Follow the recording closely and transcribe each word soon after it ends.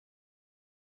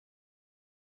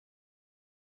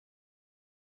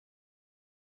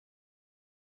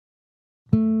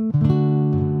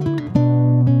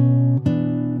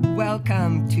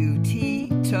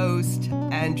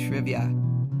Trivia.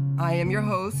 I am your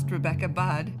host, Rebecca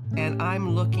Budd, and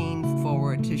I'm looking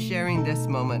forward to sharing this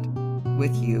moment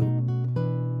with you.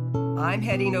 I'm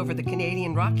heading over the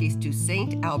Canadian Rockies to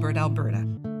St. Albert, Alberta.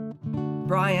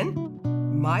 Brian,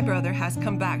 my brother, has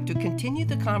come back to continue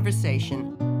the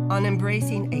conversation on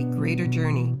embracing a greater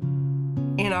journey.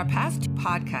 In our past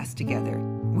podcast together,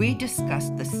 we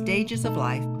discussed the stages of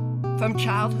life from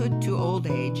childhood to old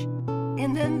age,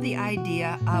 and then the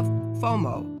idea of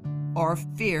FOMO, or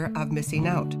fear of missing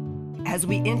out. As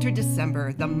we enter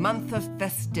December, the month of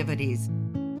festivities,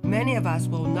 many of us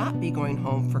will not be going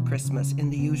home for Christmas in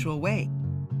the usual way.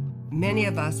 Many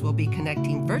of us will be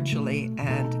connecting virtually,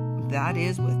 and that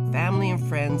is with family and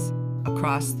friends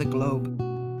across the globe.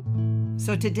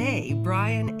 So today,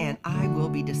 Brian and I will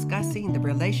be discussing the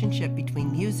relationship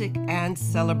between music and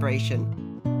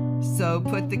celebration. So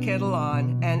put the kettle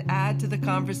on and add to the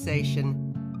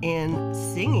conversation in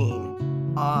singing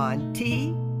on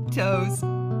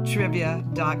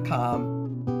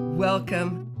ttoastrivia.com.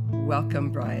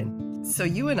 Welcome, Brian. So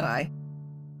you and I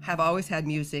have always had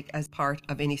music as part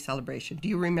of any celebration. Do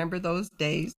you remember those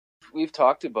days? We've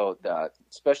talked about that,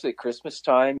 especially at Christmas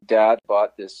time. Dad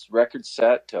bought this record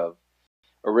set of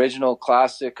original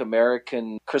classic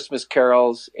American Christmas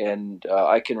carols, and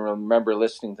I can remember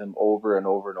listening to them over and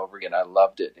over and over again. I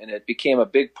loved it, and it became a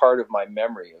big part of my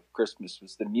memory of Christmas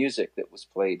was the music that was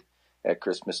played at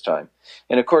Christmas time.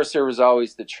 And of course there was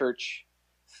always the church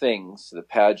things, the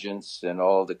pageants and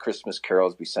all the Christmas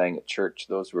carols we sang at church.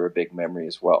 Those were a big memory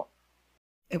as well.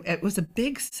 It was a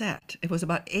big set. It was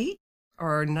about 8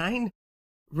 or 9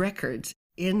 records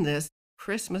in this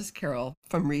Christmas carol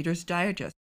from Reader's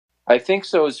Digest. I think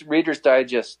so. It was Reader's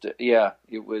Digest. Yeah,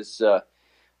 it was.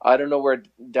 I don't know where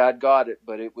Dad got it,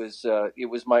 but it was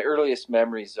my earliest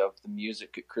memories of the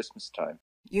music at Christmas time.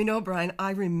 You know, Brian,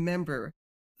 I remember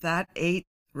that 8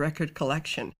 record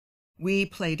collection. We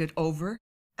played it over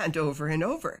and over and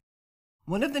over.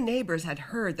 One of the neighbors had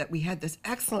heard that we had this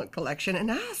excellent collection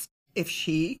and asked if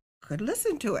she could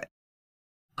listen to it.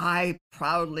 I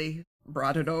proudly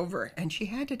brought it over, and she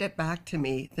handed it back to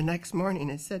me the next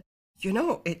morning and said, "You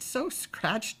know, it's so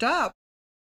scratched up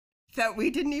that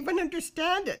we didn't even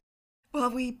understand it."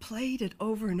 Well, we played it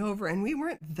over and over, and we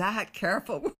weren't that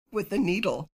careful with the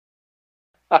needle.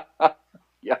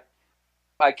 Yeah.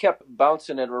 I kept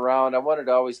bouncing it around. I wanted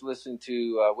to always listen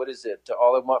to,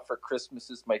 All I Want for Christmas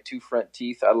Is My Two Front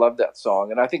Teeth. I love that song.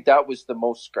 And I think that was the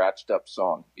most scratched up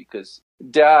song because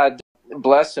Dad,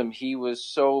 bless him, he was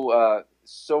so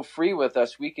free with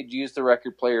us. We could use the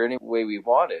record player any way we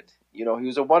wanted. You know, he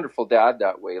was a wonderful dad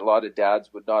that way. A lot of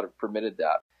dads would not have permitted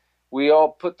that. We all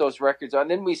put those records on,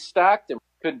 then we stacked them.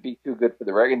 Couldn't be too good for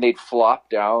the record. And they'd flop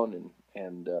down.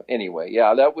 And anyway,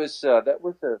 yeah, that was a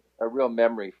real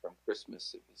memory from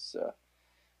Christmas. It was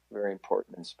very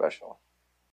important and special.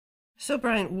 So,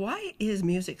 Brian, why is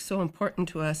music so important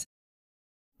to us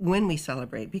when we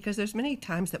celebrate? Because there's many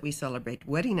times that we celebrate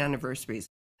wedding anniversaries.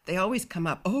 They always come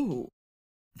up, oh,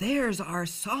 there's our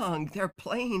song. They're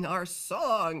playing our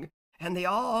song. And they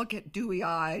all get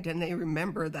dewy-eyed and they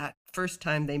remember that first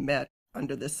time they met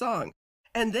under the song.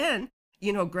 And then,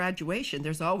 you know, graduation,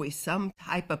 there's always some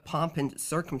type of pomp and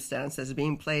circumstances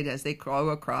being played as they go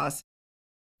across,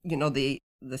 you know, the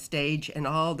stage, and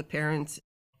all the parents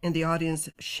in the audience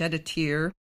shed a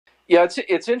tear. Yeah,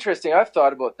 it's interesting. I've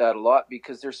thought about that a lot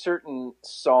because there's certain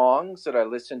songs that I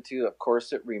listen to, of course,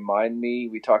 that remind me.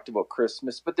 We talked about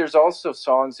Christmas, but there's also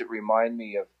songs that remind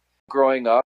me of growing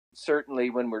up.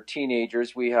 Certainly when we're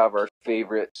teenagers, we have our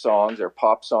favorite songs, our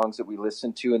pop songs that we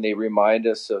listen to, and they remind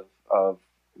us of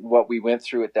what we went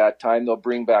through at that time. They'll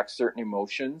bring back certain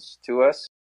emotions to us.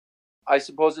 I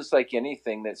suppose it's like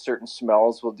anything that certain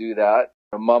smells will do that.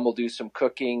 Mom will do some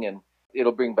cooking and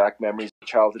it'll bring back memories of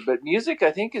childhood. But music,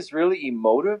 I think, is really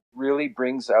emotive, really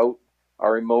brings out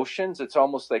our emotions. It's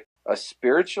almost like a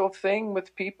spiritual thing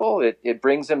with people. It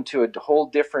brings them to a whole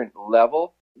different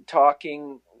level.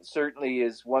 Talking certainly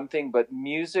is one thing, but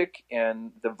music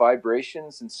and the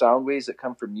vibrations and sound waves that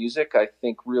come from music, I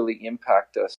think, really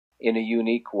impact us in a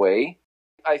unique way.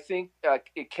 I think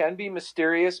it can be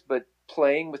mysterious, but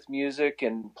playing with music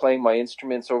and playing my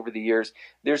instruments over the years,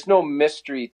 there's no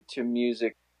mystery to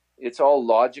music. It's all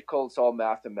logical. It's all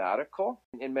mathematical.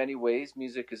 In many ways,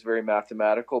 music is very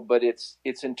mathematical, but it's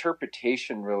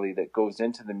interpretation really that goes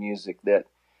into the music that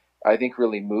I think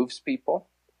really moves people.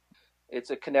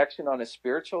 It's a connection on a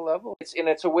spiritual level.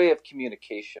 It's a way of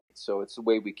communication. So it's a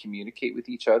way we communicate with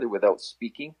each other without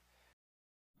speaking.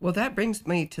 Well, that brings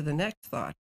me to the next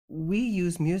thought. We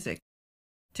use music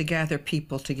to gather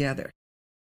people together.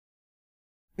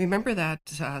 Remember that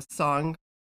song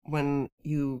when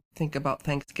you think about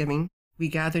Thanksgiving? we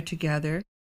gather together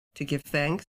to give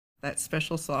thanks, that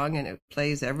special song, and it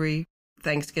plays every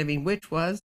Thanksgiving, which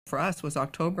for us was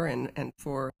October, and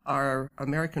for our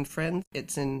American friends,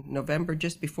 it's in November,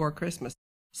 just before Christmas.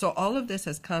 So all of this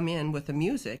has come in with the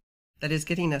music that is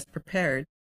getting us prepared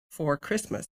for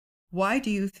Christmas. Why do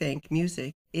you think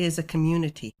music is a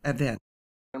community event?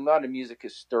 I'm not a music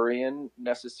historian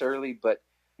necessarily, but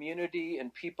community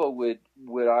and people would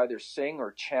either sing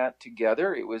or chant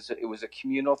together. It was a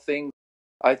communal thing.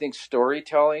 I think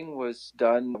storytelling was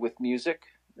done with music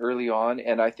early on,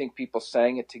 and I think people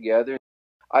sang it together.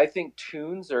 I think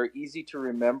tunes are easy to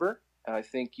remember. I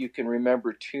think you can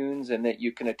remember tunes and that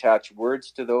you can attach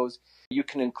words to those. You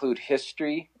can include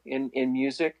history in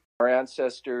music. Our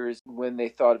ancestors, when they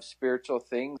thought of spiritual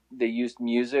things, they used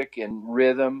music and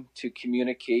rhythm to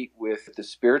communicate with the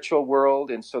spiritual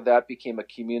world, and so that became a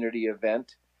community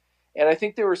event. And I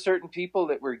think there were certain people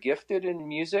that were gifted in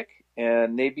music,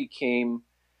 and they became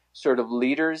sort of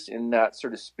leaders in that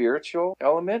sort of spiritual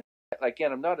element.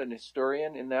 Again, I'm not an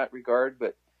historian in that regard,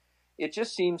 but it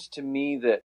just seems to me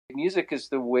that music is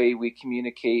the way we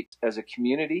communicate as a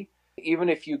community. Even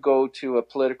if you go to a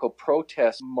political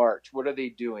protest march, what are they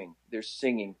doing? They're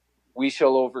singing, "We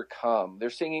Shall Overcome." They're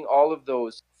singing all of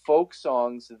those folk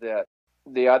songs that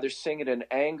they either sing it in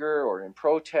anger or in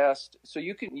protest. So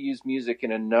you can use music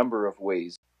in a number of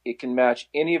ways. It can match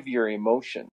any of your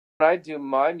emotion. When I do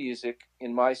my music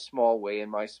in my small way, in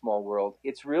my small world,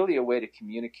 it's really a way to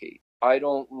communicate. I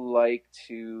don't like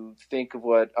to think of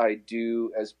what I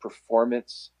do as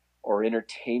performance or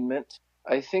entertainment.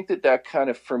 I think that kind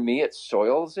of, for me, it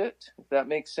soils it, if that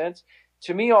makes sense.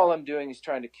 To me, all I'm doing is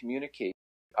trying to communicate.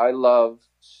 I love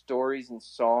stories and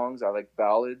songs. I like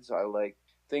ballads. I like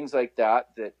things like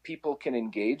that people can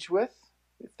engage with,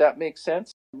 if that makes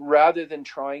sense, rather than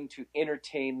trying to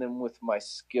entertain them with my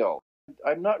skill.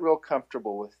 I'm not real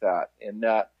comfortable with that, and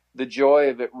that the joy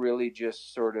of it really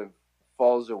just sort of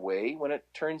falls away when it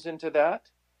turns into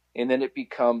that. And then it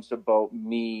becomes about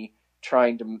me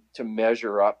trying to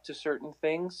measure up to certain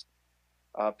things.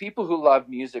 People who love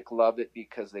music love it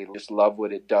because they just love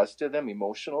what it does to them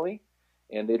emotionally,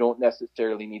 and they don't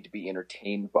necessarily need to be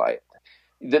entertained by it.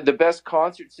 The best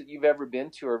concerts that you've ever been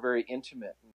to are very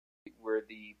intimate, where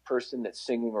the person that's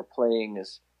singing or playing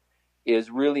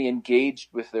is really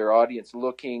engaged with their audience,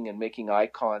 looking and making eye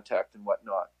contact and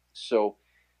whatnot. So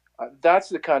that's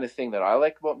the kind of thing that I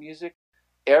like about music.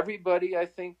 Everybody, I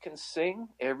think, can sing.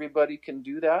 Everybody can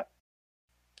do that.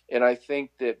 And I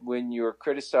think that when you're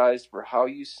criticized for how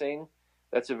you sing,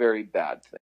 that's a very bad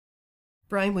thing.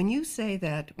 Brian, when you say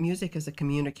that music is a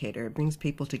communicator, it brings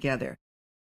people together,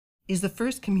 is the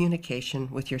first communication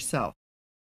with yourself?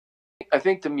 I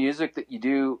think the music that you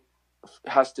do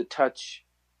has to touch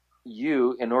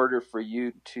you in order for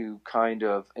you to kind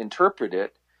of interpret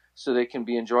it so that it can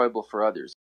be enjoyable for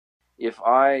others. If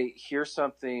I hear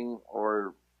something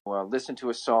or listen to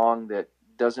a song that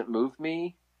doesn't move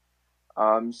me,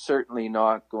 I'm certainly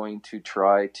not going to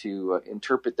try to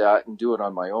interpret that and do it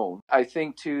on my own. I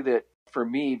think, too, that for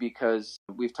me, because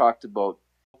we've talked about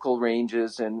vocal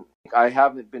ranges, and I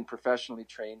haven't been professionally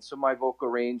trained, so my vocal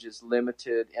range is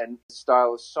limited, and the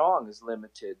style of song is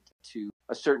limited to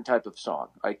a certain type of song.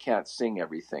 I can't sing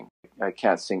everything. I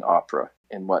can't sing opera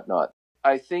and whatnot.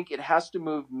 I think it has to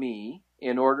move me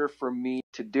in order for me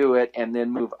to do it and then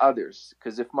move others.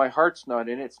 Because if my heart's not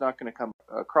in it, it's not going to come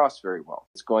across very well.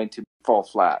 It's going to fall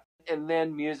flat. And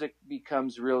then music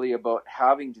becomes really about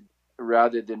having to,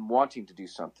 rather than wanting to do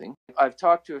something. I've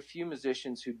talked to a few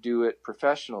musicians who do it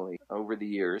professionally over the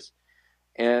years,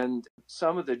 and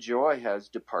some of the joy has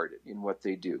departed in what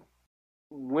they do.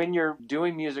 When you're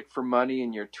doing music for money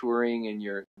and you're touring and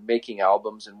you're making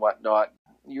albums and whatnot,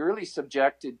 you're really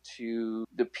subjected to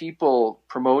the people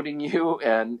promoting you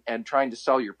and trying to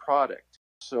sell your product.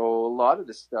 So a lot of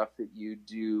the stuff that you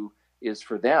do is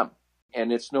for them.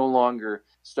 And it's no longer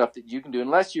stuff that you can do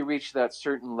unless you reach that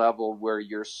certain level where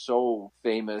you're so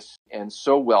famous and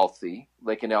so wealthy,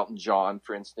 like an Elton John,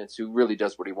 for instance, who really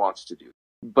does what he wants to do.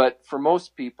 But for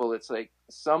most people, it's like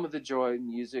some of the joy in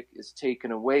music is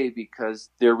taken away because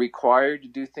they're required to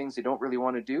do things they don't really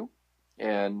want to do.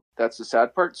 And that's the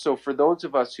sad part. So for those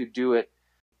of us who do it,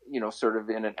 sort of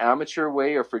in an amateur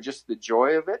way or for just the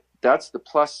joy of it, that's the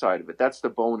plus side of it. That's the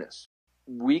bonus.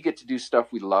 We get to do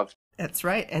stuff we love. That's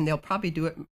right. And they'll probably do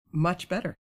it much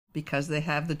better because they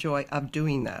have the joy of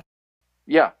doing that.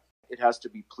 Yeah. It has to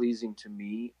be pleasing to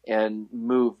me and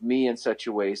move me in such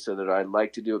a way so that I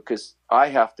like to do it, because I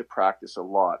have to practice a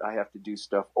lot. I have to do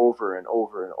stuff over and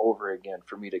over and over again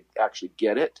for me to actually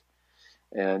get it.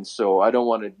 And so I don't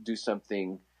want to do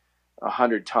something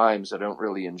 100 times I don't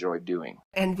really enjoy doing.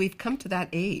 And we've come to that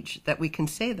age that we can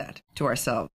say that to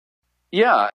ourselves.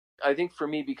 Yeah, I think for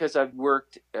me, because I've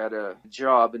worked at a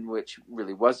job in which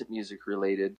really wasn't music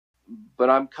related, but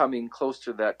I'm coming close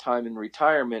to that time in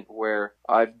retirement where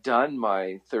I've done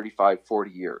my 35,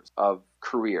 40 years of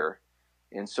career.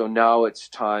 And so now it's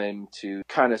time to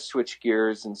kind of switch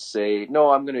gears and say, no,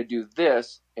 I'm going to do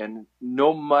this, and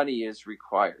no money is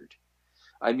required.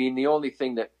 I mean, the only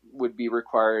thing that would be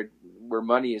required where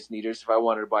money is needed is if I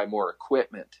wanted to buy more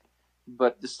equipment.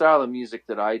 But the style of music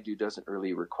that I do doesn't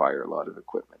really require a lot of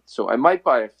equipment. So I might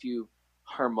buy a few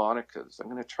harmonicas. I'm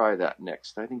going to try that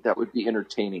next. I think that would be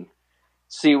entertaining.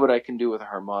 See what I can do with a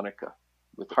harmonica,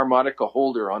 with a harmonica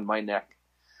holder on my neck.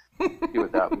 See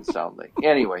what that would sound like.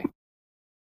 Anyway.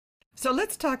 So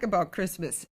let's talk about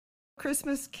Christmas.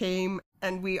 Christmas came,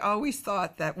 and we always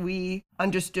thought that we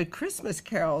understood Christmas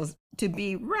carols to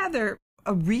be rather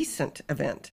a recent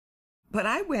event. But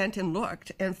I went and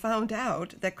looked and found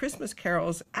out that Christmas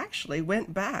carols actually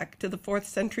went back to the 4th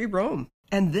century Rome.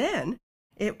 And then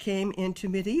it came into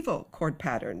medieval chord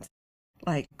patterns,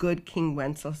 like Good King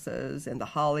Wenceslas and the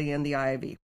Holly and the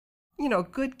Ivy. You know,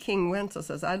 Good King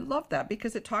Wenceslas, I love that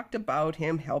because it talked about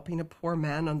him helping a poor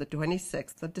man on the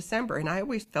 26th of December. And I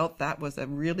always felt that was a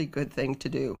really good thing to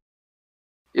do.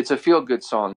 It's a feel-good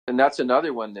song, and that's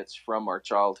another one that's from our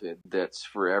childhood that's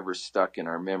forever stuck in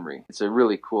our memory. It's a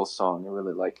really cool song. I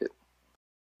really like it.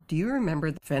 Do you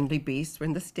remember the friendly beasts were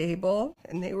in the stable,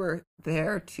 and they were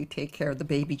there to take care of the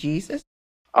baby Jesus?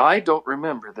 I don't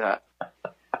remember that.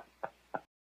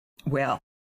 Well,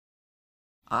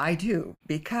 I do,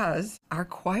 because our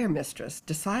choir mistress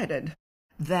decided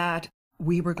that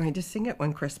we were going to sing it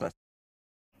one Christmas.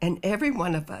 And every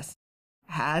one of us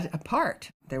had a part.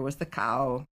 There was the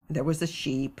cow, there was the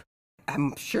sheep,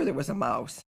 I'm sure there was a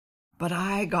mouse, but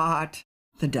I got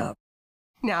the dove.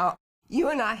 Now, you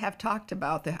and I have talked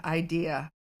about the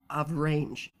idea of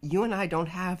range. You and I don't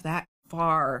have that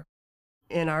far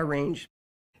in our range.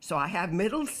 So I have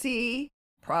middle C,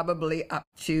 probably up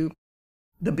to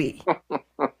the B.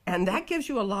 And that gives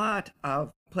you a lot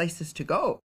of places to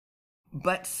go.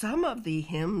 But some of the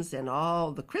hymns and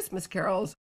all the Christmas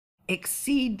carols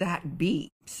exceed that B.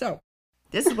 So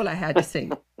this is what I had to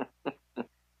sing.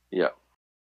 Yeah.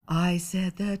 I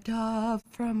said the dove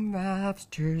from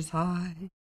rafters high,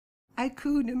 I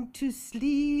cooed him to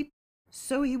sleep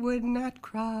so he would not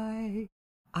cry.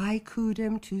 I cooed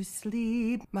him to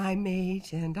sleep, my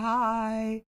mate and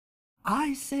I.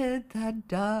 I said the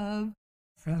dove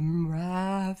from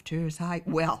rafters high.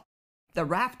 Well, the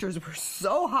rafters were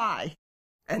so high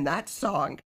in that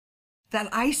song that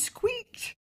I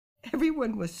squeaked.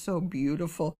 Everyone was so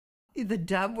beautiful. The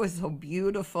dove was so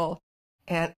beautiful.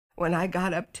 And when I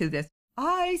got up to this,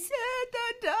 I said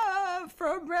the dove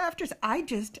from rafters, I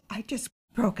just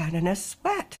broke out in a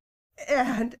sweat.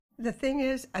 And the thing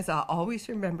is, as I'll always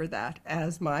remember that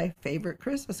as my favorite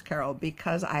Christmas carol,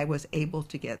 because I was able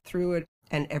to get through it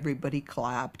and everybody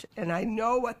clapped. And I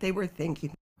know what they were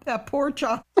thinking. That poor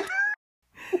child.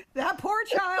 That poor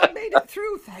child made it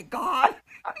through, thank God.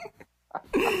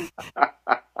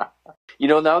 You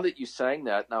know, now that you sang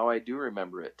that, now I do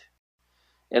remember it.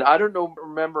 And I don't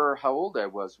remember how old I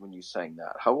was when you sang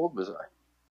that. How old was I?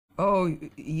 Oh,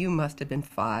 you must have been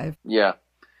 5. Yeah.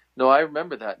 No, I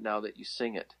remember that now that you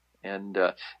sing it. And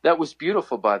that was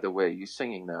beautiful, by the way, you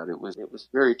singing that. It was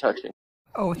very touching.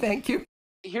 Oh, thank you.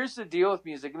 Here's the deal with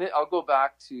music. And I'll go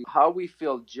back to how we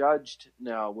feel judged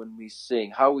now when we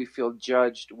sing, how we feel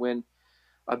judged when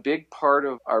a big part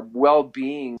of our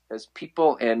well-being as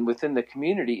people and within the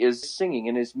community is singing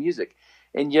and is music.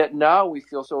 And yet now we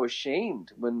feel so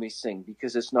ashamed when we sing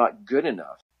because it's not good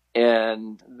enough.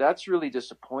 And that's really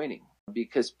disappointing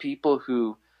because people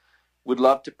who would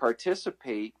love to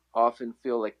participate often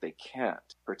feel like they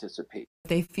can't participate.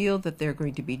 They feel that they're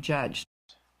going to be judged.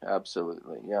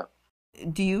 Absolutely, yeah.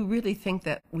 Do you really think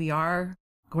that we are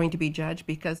going to be judged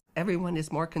because everyone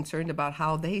is more concerned about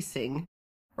how they sing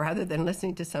rather than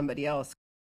listening to somebody else?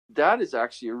 That is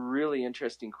actually a really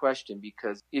interesting question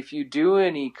because if you do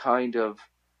any kind of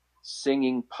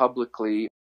singing publicly,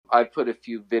 I put a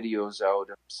few videos out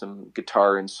of some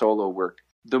guitar and solo work.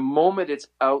 The moment it's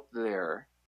out there,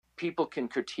 people can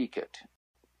critique it.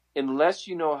 Unless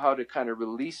you know how to kind of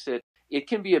release it, it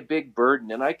can be a big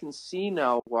burden. And I can see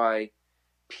now why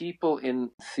people in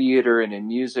theater and in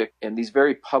music and these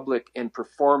very public and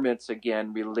performance,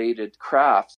 again, related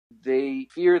crafts, they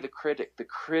fear the critic. The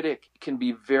critic can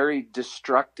be very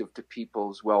destructive to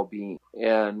people's well-being.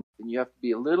 And you have to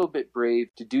be a little bit brave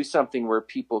to do something where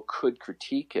people could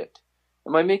critique it.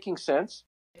 Am I making sense?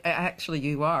 Actually,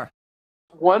 you are.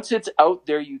 Once it's out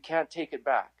there, you can't take it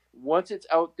back. once it's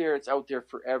out there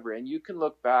forever. And you can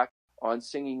look back on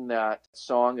singing that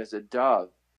song as a dove.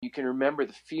 You can remember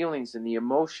the feelings and the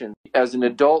emotion. As an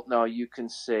adult now, you can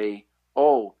say,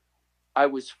 oh, I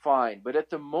was fine. But at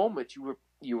the moment,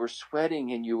 you were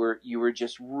sweating and you were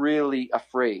just really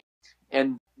afraid.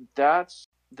 And that's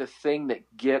the thing that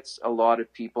gets a lot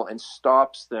of people and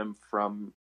stops them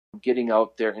from getting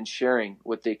out there and sharing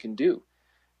what they can do,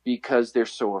 because they're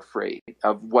so afraid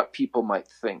of what people might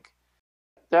think.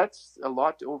 That's a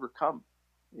lot to overcome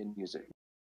in music.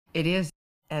 It is.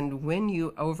 And when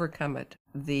you overcome it,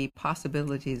 the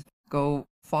possibilities go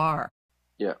far.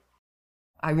 Yeah.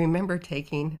 I remember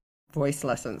taking voice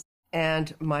lessons,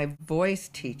 and my voice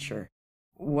teacher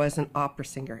was an opera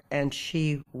singer, and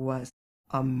she was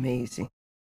amazing.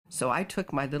 So I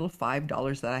took my little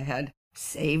 $5 that I had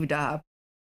saved up,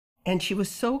 and she was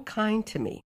so kind to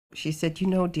me. She said, you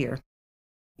know, dear,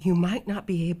 you might not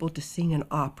be able to sing an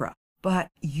opera, but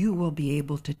you will be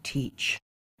able to teach.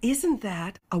 Isn't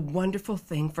that a wonderful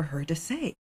thing for her to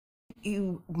say?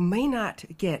 You may not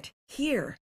get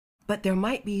here, but there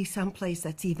might be some place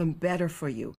that's even better for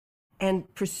you.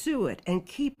 And pursue it and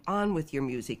keep on with your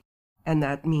music. And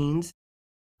that means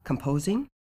composing,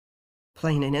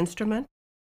 playing an instrument.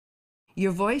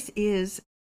 Your voice is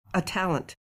a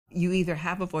talent. You either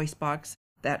have a voice box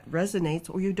that resonates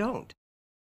or you don't.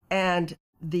 And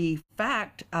the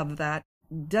fact of that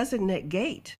doesn't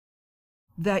negate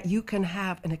that you can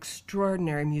have an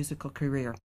extraordinary musical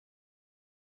career.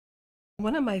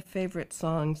 One of my favorite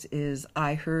songs is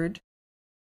I Heard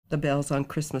the Bells on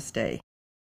Christmas Day.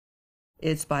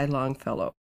 It's by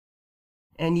Longfellow.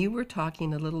 And you were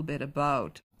talking a little bit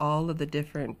about all of the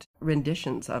different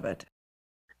renditions of it.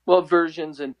 Well,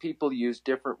 versions, and people use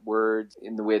different words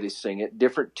in the way they sing it,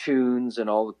 different tunes and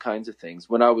all the kinds of things.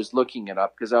 When I was looking it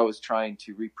up, because I was trying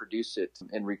to reproduce it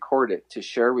and record it to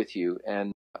share with you,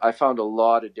 and I found a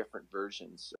lot of different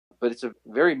versions. But it's a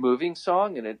very moving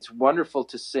song, and it's wonderful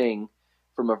to sing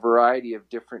from a variety of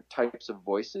different types of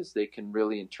voices. They can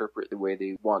really interpret the way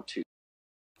they want to.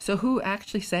 So who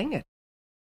actually sang it?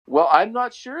 Well, I'm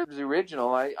not sure the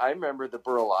original. I remember the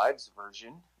Burl Ives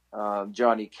version.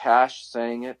 Johnny Cash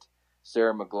sang it.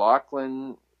 Sarah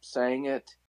McLachlan sang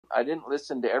it. I didn't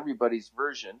listen to everybody's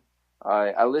version.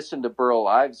 I listened to Burl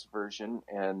Ives' version,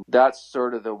 and that's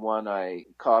sort of the one I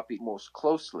copied most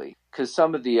closely, because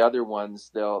some of the other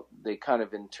ones, they kind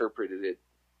of interpreted it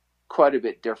quite a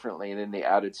bit differently, and then they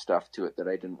added stuff to it that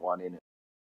I didn't want in it.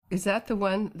 Is that the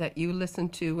one that you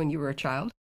listened to when you were a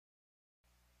child?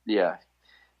 Yeah,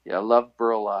 I love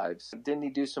Burl Ives. Didn't he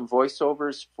do some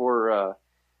voiceovers for,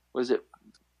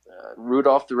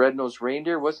 Rudolph the Red-Nosed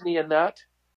Reindeer? Wasn't he in that?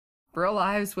 Burl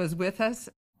Ives was with us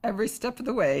every step of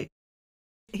the way.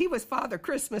 He was Father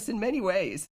Christmas in many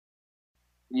ways.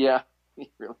 Yeah,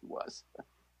 he really was.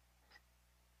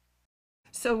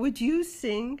 So would you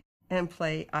sing and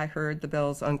play I Heard the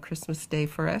Bells on Christmas Day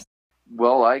for us?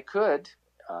 Well, I could.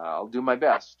 I'll do my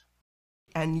best.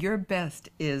 And your best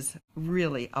is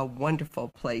really a wonderful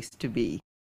place to be.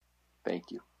 Thank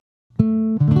you.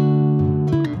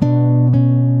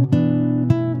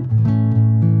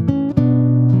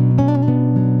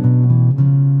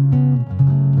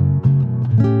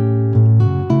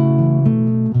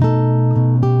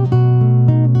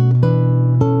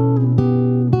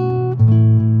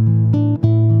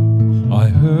 I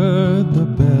heard the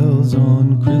bells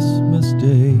on Christmas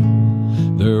Day,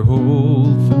 their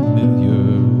old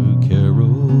familiar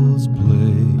carols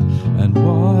play, and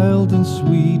wild and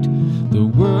sweet the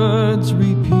words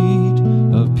repeat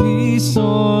of peace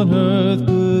on earth,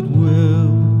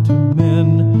 goodwill to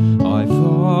men. I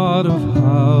thought of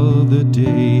how the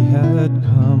day had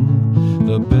come,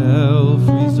 the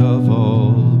belfries of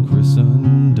all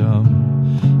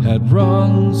Christendom had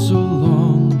rung so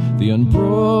long, the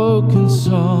unbroken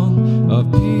song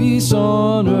of peace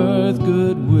on earth,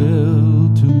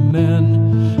 goodwill to men.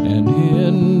 And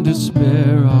in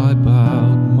despair I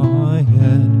bowed my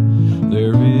head.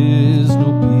 There is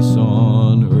no peace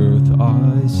on earth,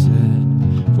 I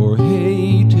said, for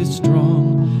hate is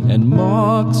strong and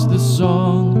mocks the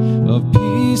song of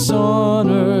peace on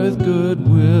earth,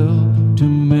 goodwill to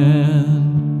men.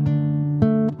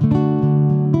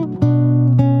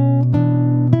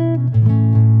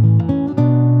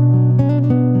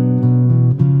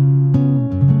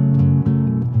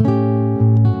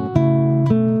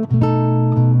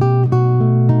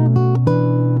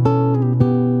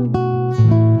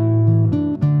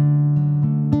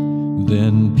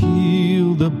 Then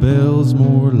peal the bells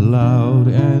more loud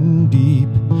and deep.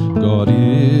 God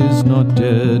is not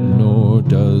dead, nor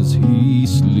does he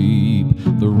sleep.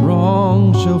 The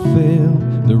wrong shall fail,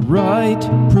 the right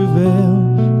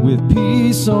prevail, with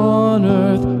peace on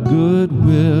earth,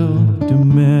 goodwill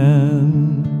demand.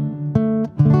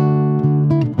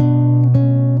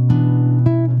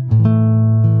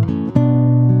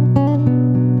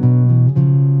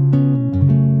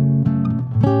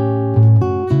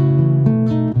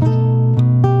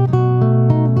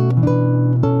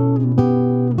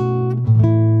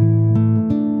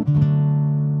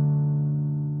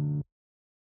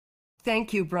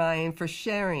 Thank you, Brian, for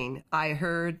sharing I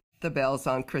Heard the Bells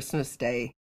on Christmas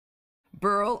Day.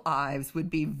 Burl Ives would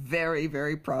be very,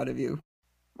 very proud of you.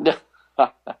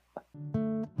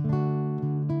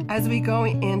 As we go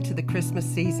into the Christmas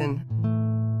season,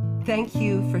 thank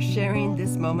you for sharing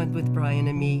this moment with Brian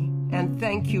and me. And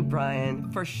thank you,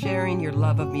 Brian, for sharing your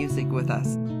love of music with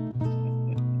us.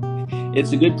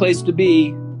 It's a good place to be,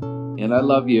 and I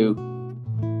love you.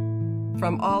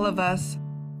 From all of us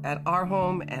at our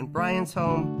home and Brian's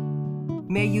home,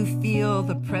 may you feel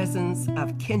the presence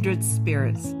of kindred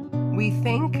spirits. We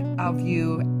think of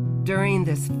you during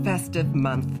this festive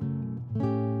month.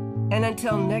 And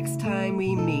until next time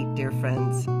we meet, dear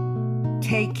friends,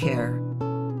 take care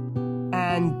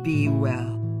and be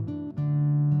well.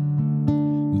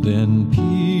 Then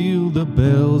peal the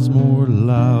bells more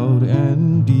loud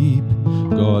and deep.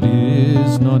 God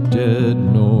is not dead,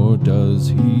 nor does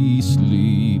he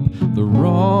sleep. The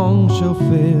wrong shall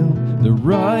fail, the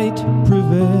right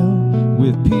prevail,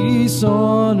 with peace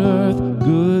on earth,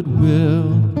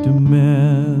 goodwill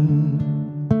demand.